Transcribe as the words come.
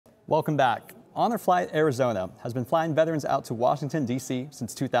Welcome back. Honor Flight Arizona has been flying veterans out to Washington, D.C.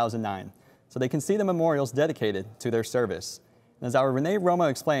 since 2009, so they can see the memorials dedicated to their service. And as our Renee Romo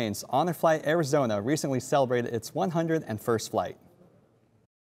explains, Honor Flight Arizona recently celebrated its 101st flight.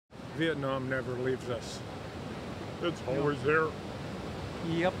 Vietnam never leaves us. It's always there.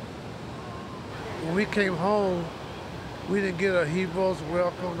 Yep. When we came home, we didn't get a hero's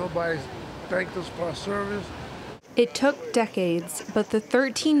welcome. Nobody thanked us for our service. It took decades, but the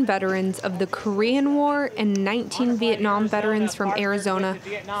 13 veterans of the Korean War and 19 Vietnam veterans from Arizona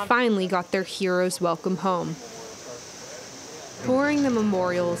finally got their hero's welcome home. Touring the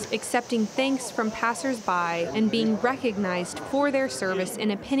memorials, accepting thanks from passersby, and being recognized for their service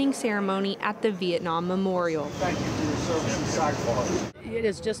in a pinning ceremony at the Vietnam Memorial. Thank you for your service and sacrifice. It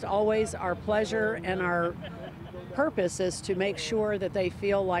is just always our pleasure and our purpose is to make sure that they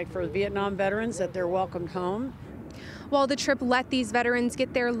feel like for Vietnam veterans that they're welcomed home. While the trip let these veterans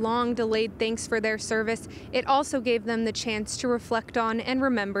get their long-delayed thanks for their service, it also gave them the chance to reflect on and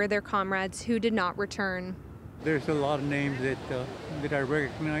remember their comrades who did not return. There's a lot of names that I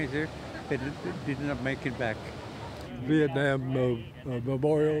recognize there that did not make it back. Vietnam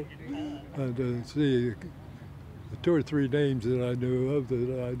Memorial, and see 2 or 3 names that I knew of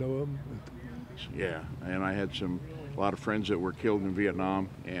that I know them. Yeah, and I had a lot of friends that were killed in Vietnam,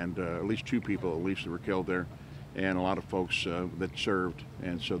 and at least 2 people at least that were killed there, and a lot of folks that served.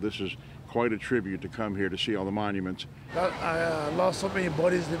 And so this is quite a tribute to come here to see all the monuments. I lost so many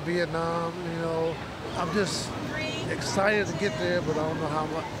buddies in Vietnam, you know. I'm just excited to get there, but I don't know how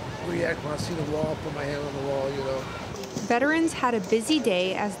much react when I see the wall, put my hand on the wall, you know. Veterans had a busy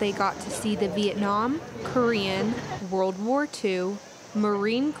day as they got to see the Vietnam, Korean, World War II,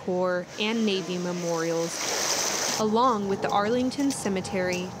 Marine Corps, and Navy memorials, along with the Arlington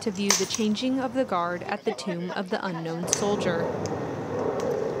Cemetery to view the changing of the guard at the Tomb of the Unknown Soldier.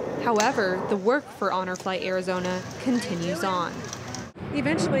 However, the work for Honor Flight Arizona continues on.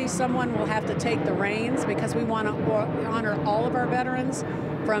 Eventually someone will have to take the reins because we want to honor all of our veterans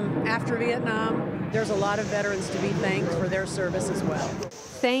from after Vietnam. There's a lot of veterans to be thanked for their service as well.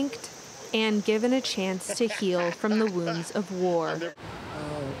 Thanked and given a chance to heal from the wounds of war.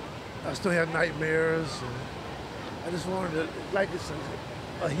 I still have nightmares. And I just wanted to, like it's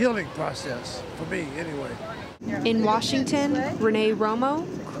a healing process for me anyway. In Washington, Renee Romo,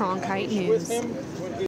 Cronkite News.